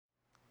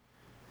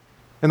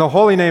In the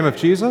holy name of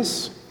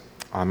Jesus,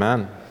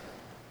 amen.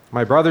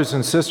 My brothers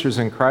and sisters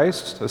in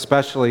Christ,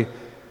 especially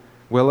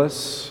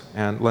Willis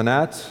and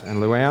Lynette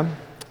and Luann,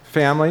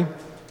 family,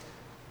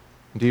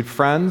 indeed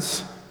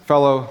friends,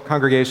 fellow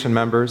congregation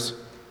members,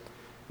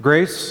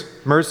 grace,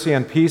 mercy,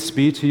 and peace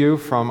be to you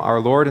from our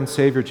Lord and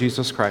Savior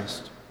Jesus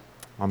Christ.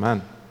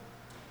 Amen.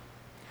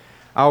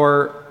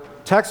 Our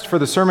text for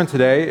the sermon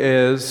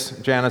today is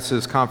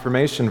Janice's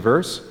confirmation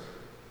verse,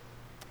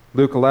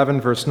 Luke 11,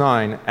 verse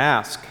 9.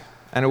 Ask,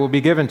 and it will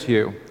be given to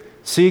you.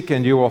 Seek,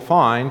 and you will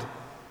find.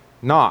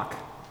 Knock,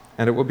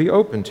 and it will be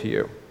open to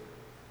you.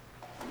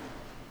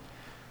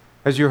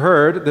 As you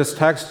heard, this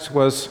text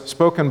was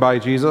spoken by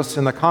Jesus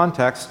in the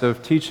context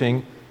of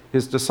teaching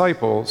his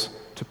disciples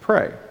to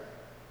pray.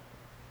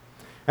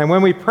 And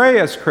when we pray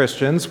as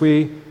Christians,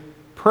 we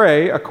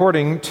pray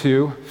according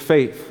to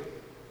faith.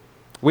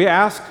 We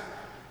ask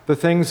the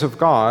things of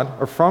God,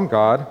 or from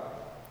God,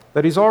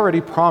 that he's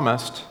already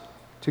promised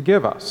to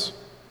give us.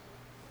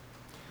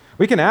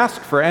 We can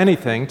ask for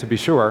anything, to be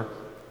sure,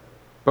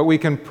 but we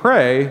can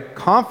pray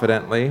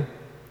confidently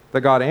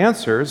that God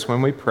answers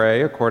when we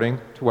pray according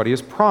to what he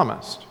has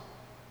promised.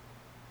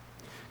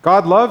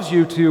 God loves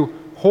you to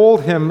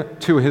hold him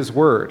to his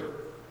word,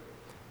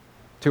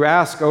 to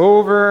ask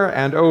over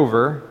and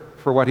over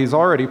for what he's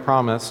already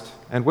promised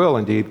and will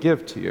indeed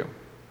give to you.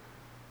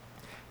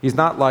 He's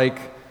not like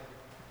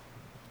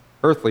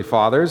earthly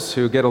fathers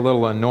who get a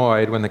little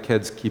annoyed when the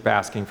kids keep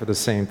asking for the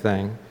same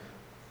thing.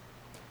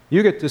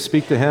 You get to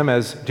speak to him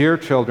as dear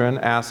children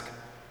ask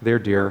their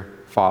dear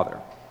Father.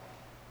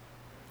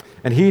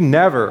 And he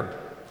never,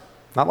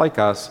 not like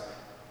us,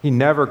 he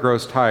never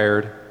grows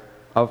tired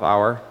of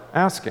our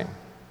asking.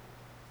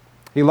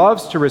 He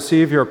loves to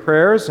receive your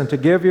prayers and to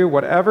give you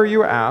whatever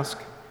you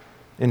ask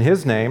in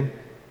his name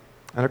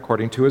and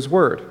according to his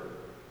word.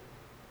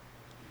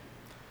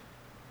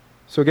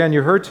 So again,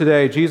 you heard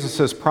today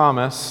Jesus'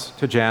 promise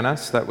to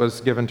Janice that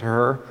was given to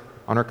her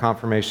on her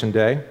confirmation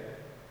day.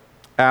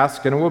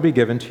 Ask, and it will be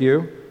given to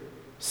you.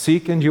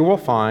 Seek, and you will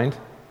find.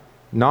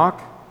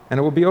 Knock, and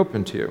it will be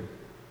open to you.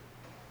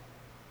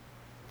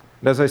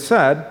 And as I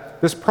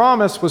said, this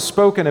promise was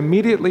spoken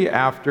immediately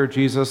after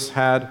Jesus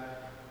had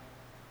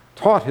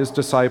taught his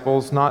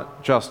disciples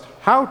not just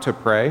how to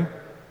pray,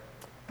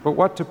 but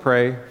what to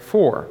pray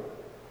for,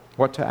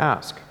 what to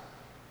ask.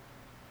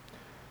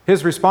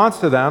 His response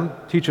to them,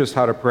 teach us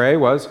how to pray,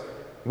 was,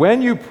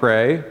 when you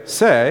pray,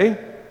 say,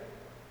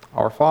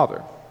 Our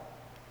Father.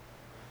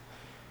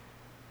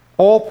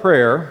 All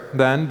prayer,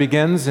 then,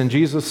 begins in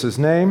Jesus'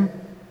 name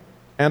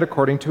and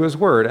according to his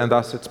word, and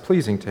thus it's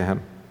pleasing to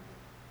him.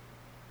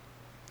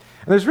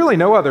 And there's really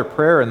no other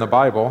prayer in the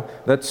Bible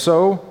that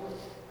so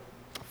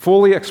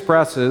fully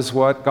expresses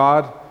what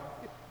God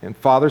in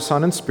Father,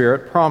 Son, and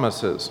Spirit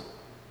promises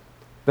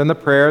than the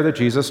prayer that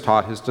Jesus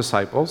taught his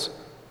disciples,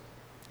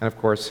 and of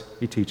course,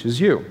 he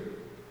teaches you.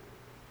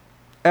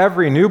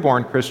 Every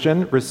newborn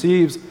Christian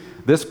receives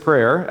this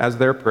prayer as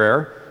their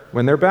prayer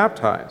when they're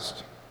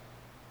baptized,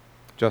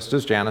 just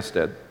as Janice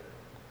did.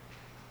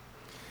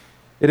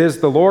 It is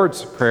the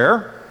Lord's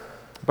Prayer,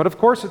 but of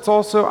course it's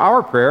also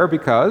our prayer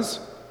because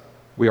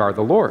we are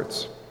the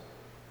Lord's.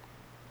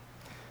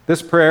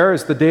 This prayer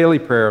is the daily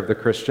prayer of the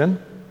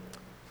Christian.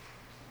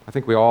 I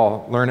think we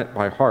all learn it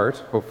by heart,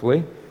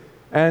 hopefully,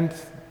 and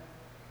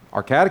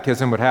our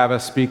catechism would have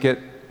us speak it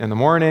in the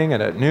morning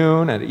and at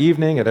noon, at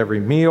evening, at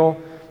every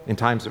meal, in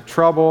times of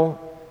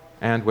trouble,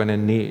 and when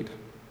in need.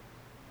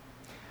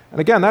 And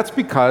again, that's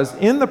because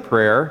in the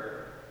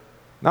prayer,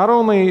 not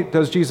only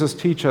does Jesus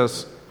teach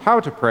us how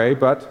to pray,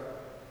 but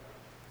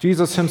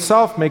Jesus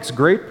himself makes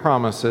great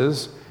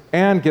promises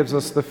and gives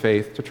us the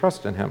faith to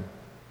trust in him.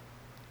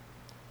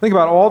 Think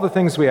about all the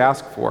things we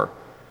ask for.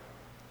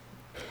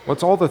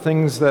 What's all the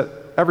things that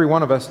every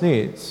one of us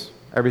needs?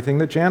 Everything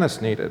that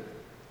Janice needed.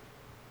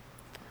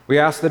 We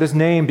ask that his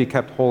name be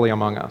kept holy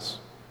among us,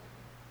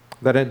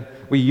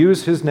 that we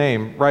use his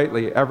name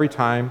rightly every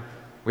time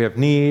we have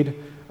need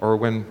or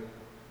when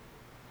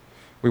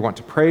we want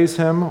to praise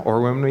him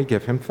or when we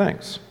give him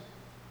thanks.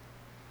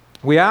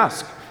 We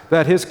ask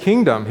that his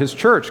kingdom, his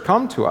church,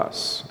 come to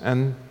us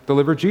and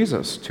deliver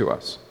Jesus to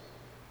us.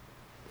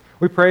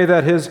 We pray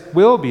that his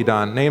will be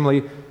done,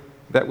 namely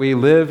that we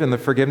live in the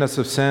forgiveness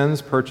of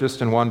sins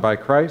purchased and won by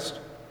Christ,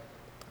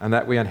 and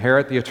that we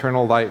inherit the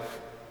eternal life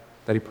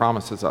that he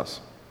promises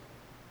us.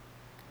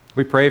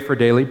 We pray for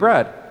daily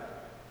bread,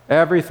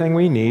 everything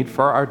we need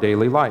for our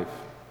daily life.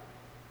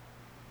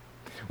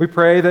 We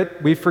pray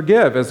that we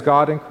forgive as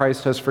God in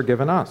Christ has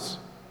forgiven us.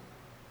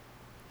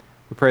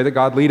 We pray that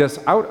God lead us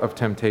out of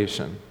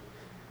temptation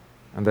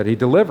and that he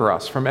deliver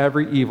us from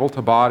every evil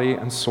to body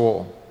and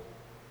soul,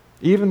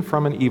 even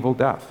from an evil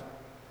death.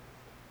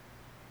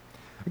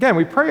 Again,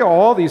 we pray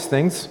all these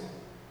things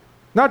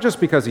not just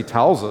because he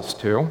tells us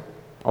to,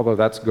 although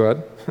that's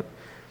good,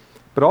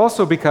 but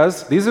also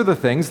because these are the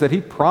things that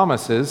he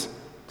promises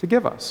to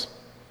give us.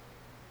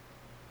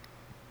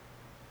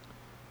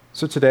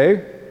 So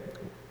today,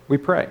 we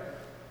pray.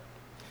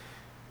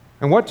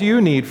 And what do you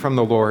need from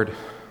the Lord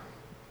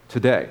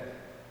today,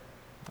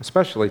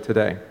 especially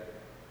today?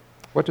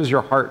 What does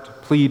your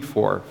heart plead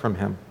for from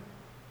him?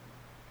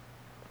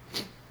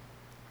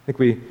 I think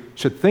we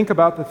should think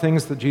about the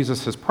things that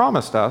Jesus has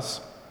promised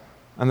us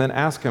and then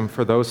ask him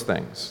for those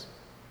things.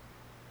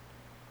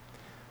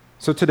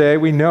 So today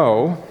we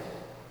know,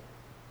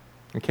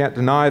 we can't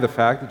deny the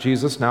fact that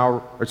Janice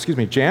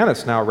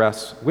now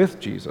rests with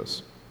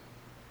Jesus.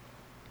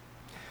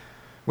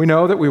 We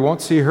know that we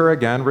won't see her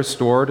again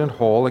restored and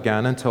whole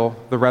again until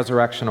the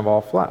resurrection of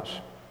all flesh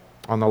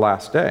on the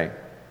last day.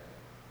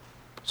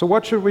 So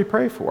what should we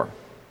pray for?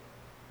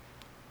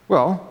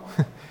 Well,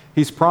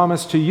 he's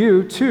promised to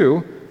you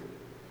too,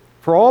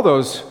 for all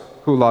those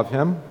who love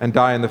him and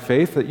die in the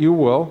faith, that you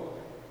will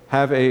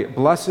have a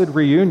blessed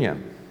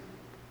reunion.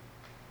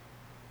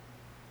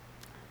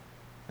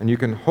 And you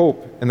can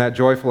hope in that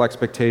joyful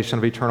expectation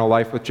of eternal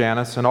life with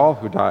Janice and all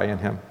who die in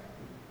him.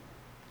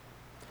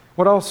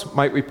 What else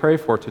might we pray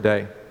for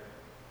today?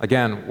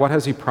 Again, what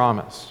has he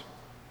promised?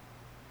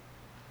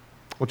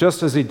 Well,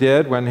 just as he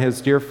did when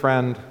his dear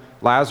friend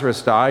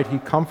Lazarus died, he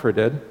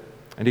comforted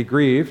and he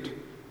grieved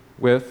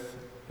with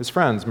his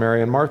friends,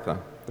 Mary and Martha,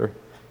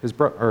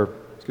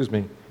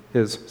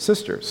 his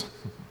sisters.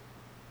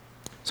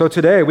 So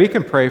today we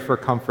can pray for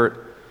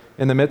comfort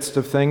in the midst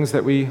of things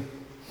that we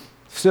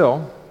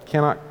still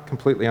cannot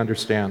completely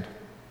understand.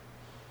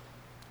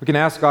 We can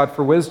ask God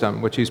for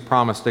wisdom, which he's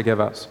promised to give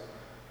us,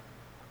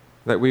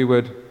 that we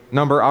would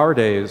number our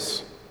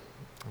days,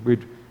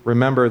 we'd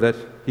remember that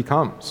he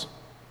comes.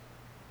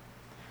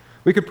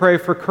 We could pray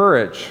for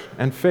courage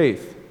and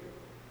faith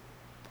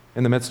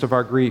in the midst of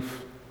our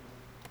grief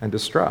and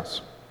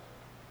distress.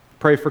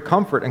 Pray for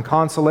comfort and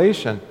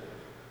consolation,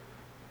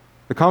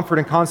 the comfort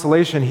and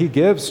consolation he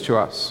gives to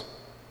us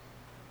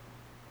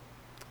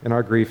in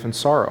our grief and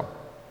sorrow.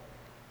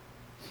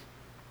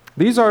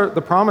 These are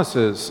the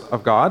promises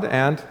of God,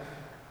 and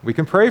we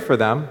can pray for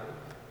them.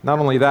 Not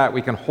only that,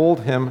 we can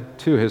hold him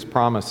to his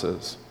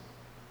promises.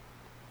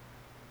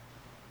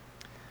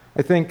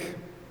 I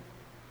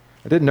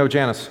didn't know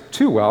Janice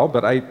too well,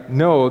 but I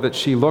know that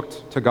she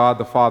looked to God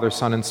the Father,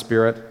 Son, and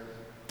Spirit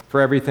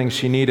for everything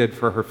she needed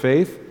for her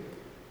faith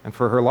and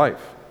for her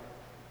life.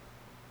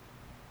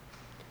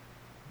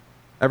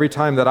 Every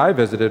time that I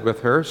visited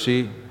with her,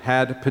 she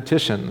had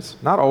petitions,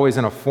 not always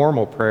in a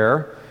formal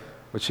prayer,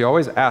 but she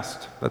always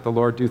asked that the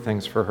Lord do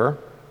things for her.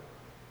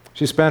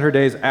 She spent her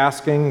days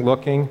asking,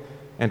 looking,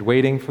 and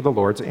waiting for the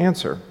Lord's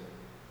answer.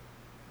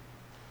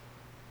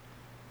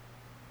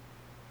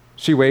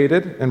 She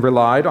waited and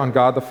relied on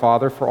God the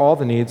Father for all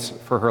the needs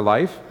for her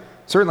life,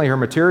 certainly her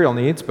material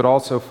needs, but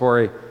also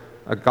for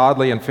a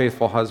godly and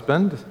faithful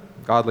husband,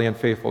 godly and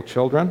faithful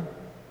children,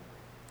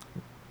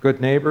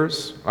 good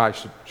neighbors. I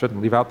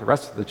shouldn't leave out the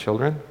rest of the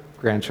children,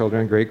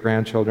 grandchildren,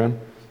 great-grandchildren,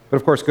 but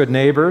of course good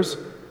neighbors,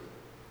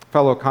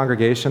 fellow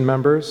congregation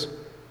members,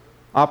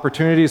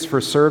 opportunities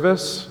for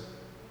service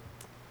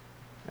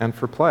and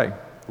for play,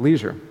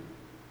 leisure.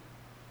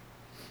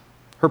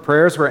 Her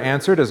prayers were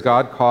answered as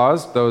God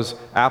caused those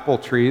apple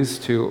trees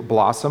to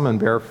blossom and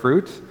bear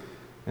fruit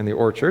in the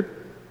orchard.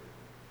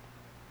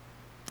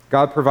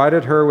 God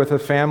provided her with a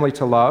family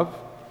to love,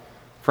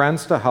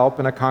 friends to help,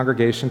 and a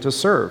congregation to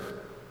serve.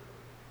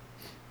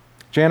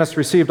 Janice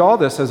received all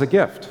this as a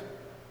gift,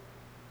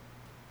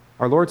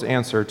 our Lord's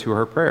answer to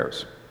her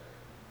prayers.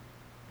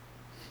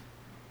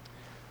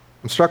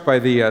 I'm struck by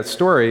the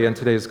story in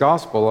today's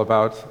gospel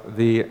about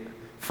the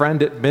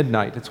friend at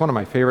midnight. It's one of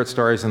my favorite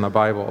stories in the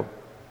Bible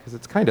because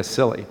it's kind of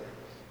silly.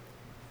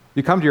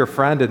 You come to your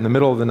friend in the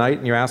middle of the night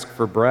and you ask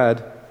for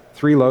bread,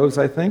 3 loaves,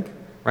 I think,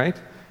 right?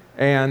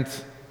 And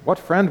what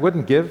friend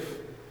wouldn't give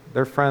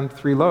their friend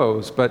 3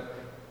 loaves? But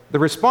the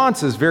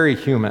response is very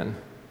human.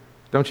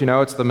 Don't you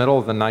know it's the middle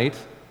of the night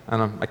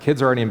and my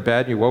kid's already in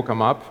bed, you woke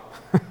them up?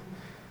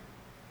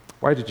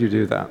 Why did you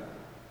do that?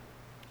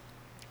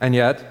 And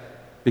yet,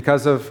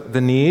 because of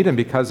the need and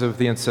because of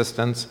the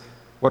insistence,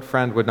 what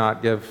friend would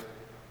not give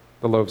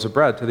the loaves of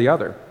bread to the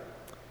other?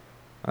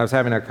 I was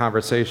having a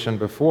conversation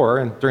before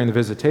and during the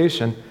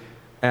visitation,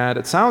 and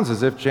it sounds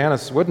as if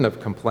Janice wouldn't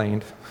have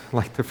complained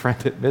like the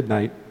friend at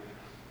midnight,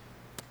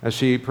 as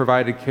she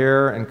provided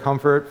care and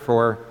comfort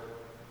for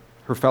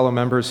her fellow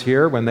members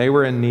here when they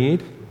were in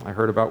need. I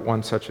heard about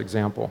one such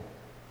example.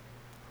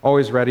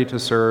 Always ready to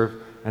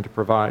serve and to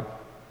provide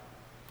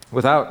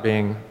without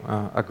being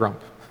a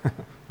grump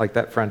like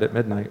that friend at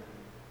midnight.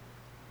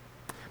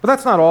 But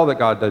that's not all that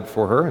God did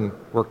for her and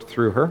worked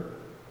through her.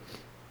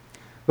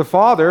 The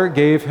Father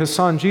gave his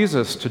son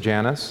Jesus to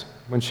Janice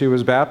when she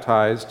was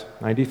baptized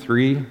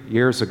 93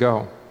 years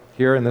ago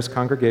here in this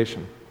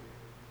congregation.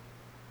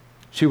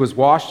 She was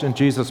washed in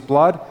Jesus'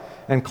 blood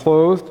and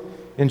clothed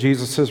in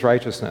Jesus'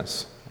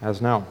 righteousness, as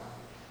now.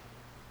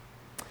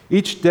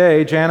 Each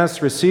day,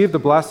 Janice received the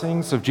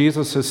blessings of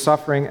Jesus'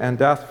 suffering and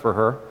death for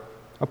her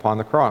upon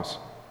the cross.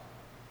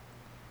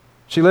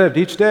 She lived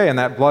each day in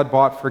that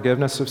blood-bought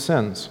forgiveness of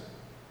sins,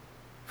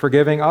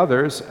 forgiving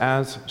others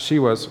as she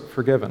was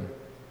forgiven.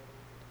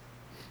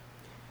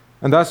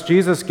 And thus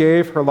Jesus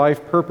gave her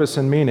life purpose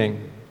and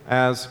meaning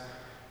as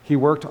he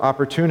worked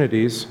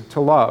opportunities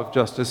to love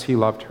just as he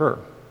loved her.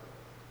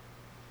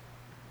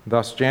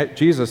 Thus,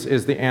 Jesus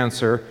is the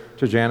answer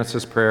to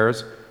Janice's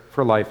prayers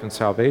for life and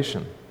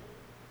salvation.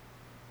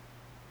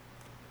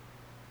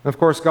 And of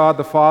course, God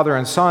the Father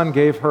and Son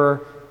gave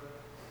her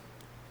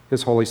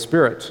his Holy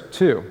Spirit,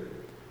 too.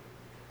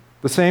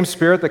 The same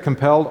Spirit that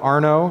compelled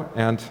Arno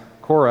and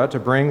Cora to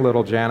bring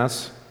little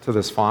Janice to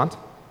this font.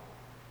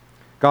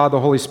 God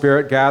the Holy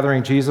Spirit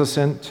gathering Janice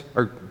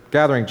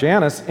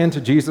into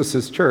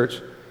Jesus'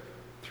 church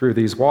through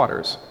these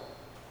waters.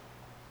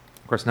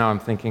 Of course, now I'm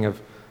thinking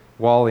of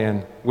Wally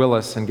and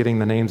Willis and getting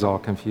the names all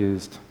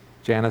confused.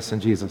 Janice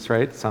and Jesus,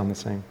 right? Sound the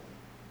same.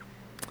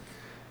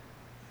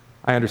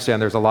 I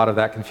understand there's a lot of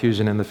that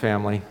confusion in the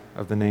family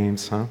of the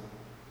names, huh?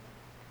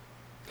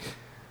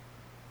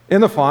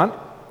 In the font,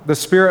 the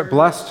Spirit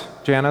blessed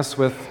Janice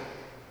with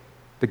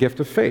the gift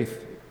of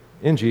faith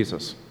in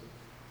Jesus.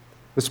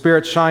 The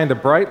Spirit shined the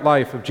bright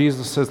life of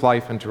Jesus'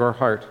 life into her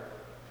heart.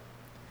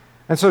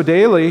 And so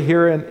daily,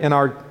 here in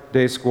our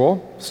day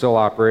school, still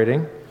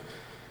operating,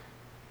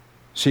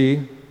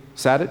 she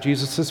sat at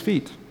Jesus'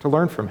 feet to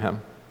learn from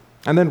him.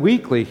 And then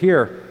weekly,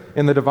 here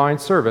in the divine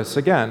service,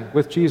 again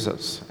with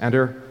Jesus and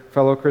her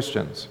fellow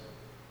Christians,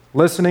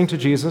 listening to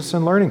Jesus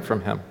and learning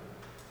from him.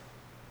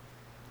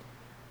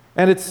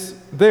 And it's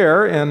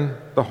there in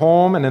the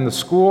home and in the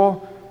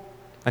school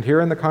and here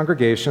in the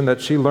congregation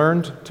that she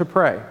learned to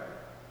pray,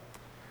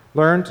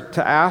 learned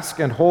to ask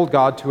and hold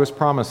God to his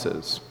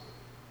promises.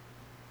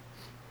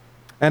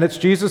 And it's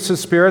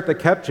Jesus' Spirit that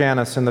kept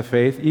Janice in the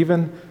faith,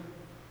 even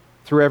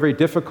through every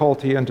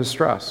difficulty and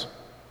distress,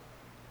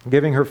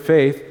 giving her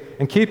faith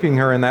and keeping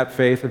her in that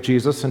faith of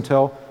Jesus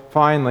until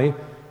finally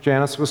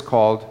Janice was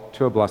called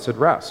to a blessed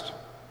rest.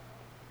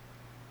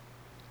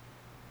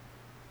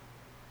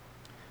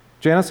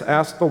 Janice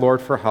asked the Lord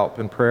for help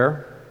in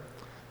prayer,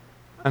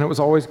 and it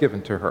was always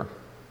given to her.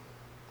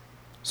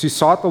 She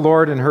sought the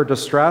Lord in her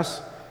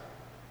distress,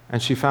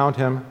 and she found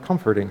him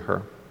comforting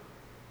her.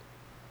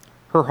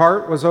 Her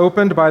heart was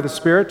opened by the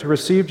Spirit to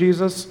receive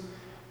Jesus,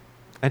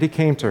 and he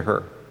came to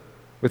her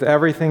with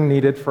everything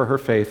needed for her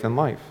faith and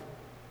life.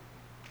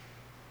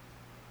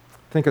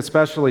 I think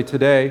especially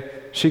today,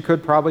 she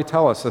could probably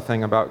tell us a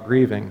thing about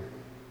grieving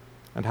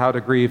and how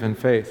to grieve in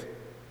faith.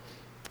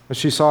 As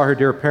she saw her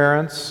dear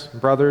parents,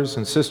 brothers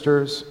and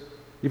sisters,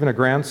 even a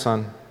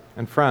grandson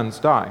and friends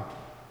die.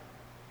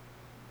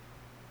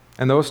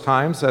 In those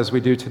times, as we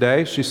do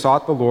today, she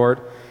sought the Lord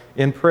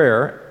in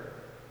prayer,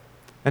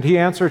 and he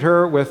answered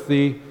her with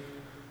the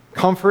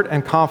comfort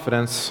and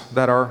confidence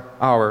that are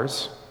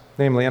ours,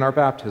 namely in our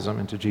baptism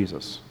into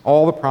Jesus.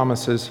 All the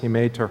promises he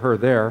made to her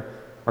there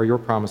are your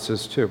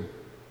promises too.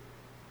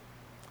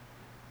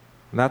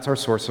 And that's our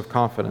source of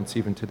confidence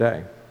even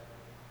today.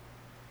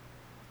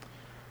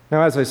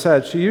 Now, as I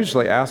said, she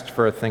usually asked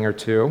for a thing or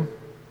two.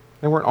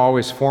 They weren't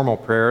always formal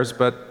prayers,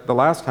 but the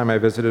last time I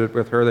visited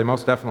with her, they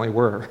most definitely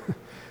were.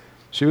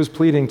 She was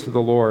pleading to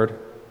the Lord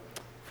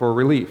for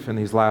relief in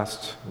these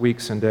last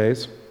weeks and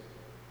days.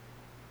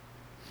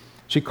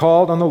 She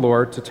called on the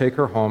Lord to take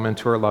her home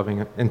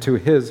into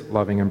his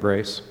loving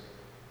embrace.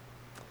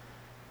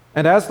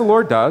 And as the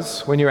Lord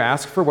does, when you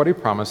ask for what he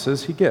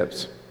promises, he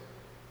gives.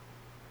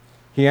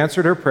 He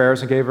answered her prayers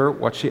and gave her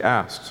what she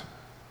asked,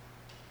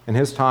 in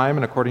his time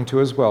and according to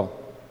his will.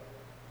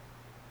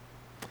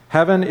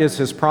 Heaven is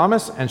his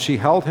promise, and she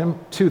held him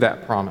to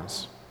that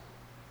promise.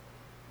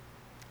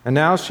 And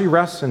now she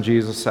rests in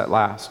Jesus at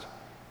last.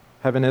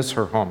 Heaven is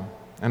her home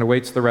and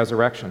awaits the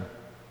resurrection.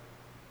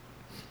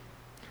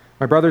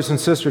 My brothers and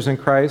sisters in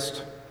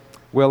Christ,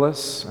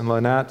 Willis and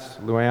Lynette,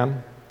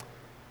 Luann,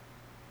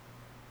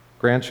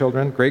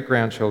 grandchildren,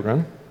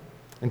 great-grandchildren,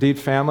 indeed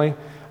family,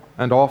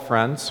 and all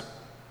friends,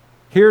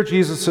 hear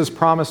Jesus'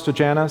 promise to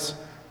Janice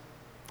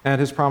and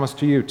his promise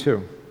to you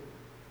too.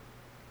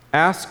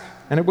 Ask,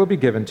 and it will be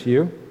given to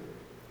you.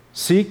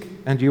 Seek,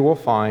 and you will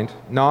find.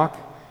 Knock,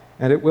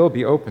 and it will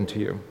be open to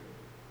you.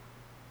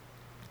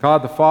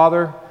 God the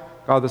Father,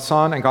 God the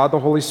Son, and God the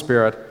Holy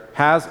Spirit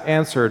has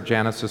answered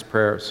Janice's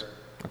prayers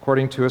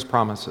according to his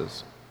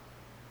promises.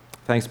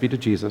 Thanks be to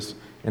Jesus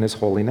in his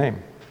holy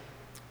name.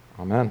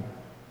 Amen.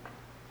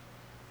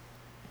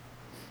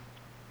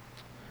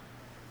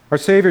 Our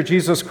Savior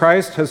Jesus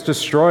Christ has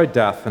destroyed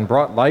death and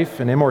brought life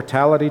and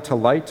immortality to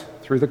light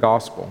through the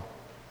gospel.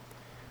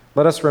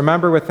 Let us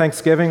remember with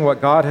thanksgiving what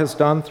God has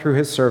done through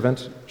his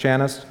servant,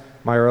 Janice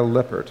Myra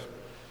Lippert.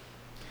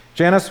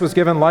 Janice was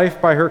given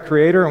life by her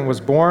Creator and was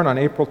born on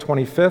April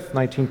 25th,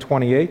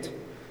 1928,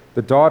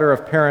 the daughter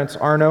of parents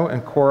Arno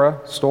and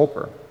Cora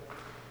Stolper.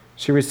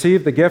 She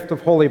received the gift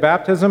of holy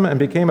baptism and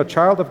became a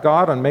child of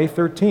God on May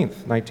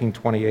 13th,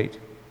 1928.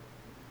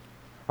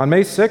 On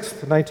May 6,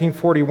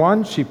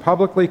 1941, she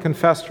publicly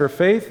confessed her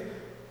faith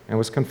and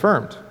was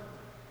confirmed.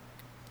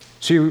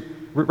 She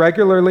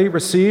regularly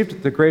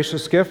received the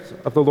gracious gift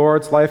of the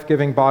Lord's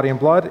life-giving body and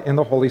blood in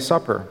the Holy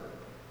Supper.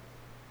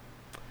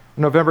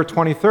 On November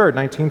 23,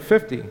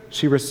 1950,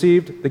 she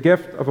received the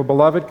gift of a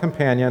beloved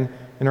companion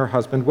in her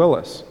husband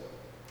Willis.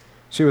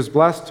 She was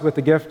blessed with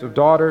the gift of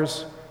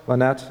daughters,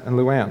 Lynette and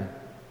Luann.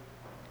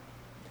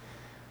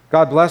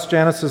 God blessed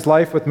Janice's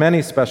life with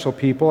many special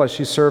people as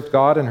she served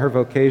God in her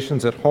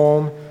vocations at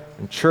home,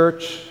 in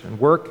church, and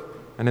work,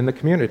 and in the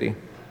community.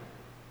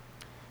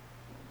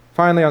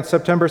 Finally, on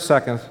September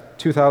 2nd,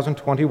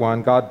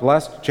 2021, God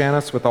blessed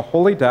Janice with a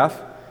holy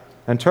death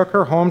and took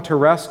her home to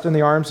rest in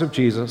the arms of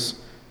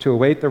Jesus to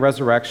await the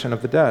resurrection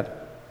of the dead.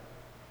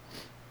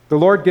 The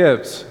Lord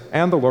gives,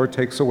 and the Lord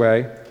takes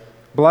away.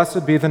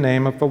 Blessed be the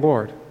name of the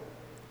Lord.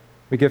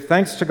 We give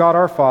thanks to God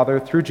our Father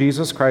through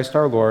Jesus Christ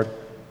our Lord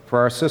for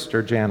our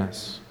sister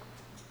Janice.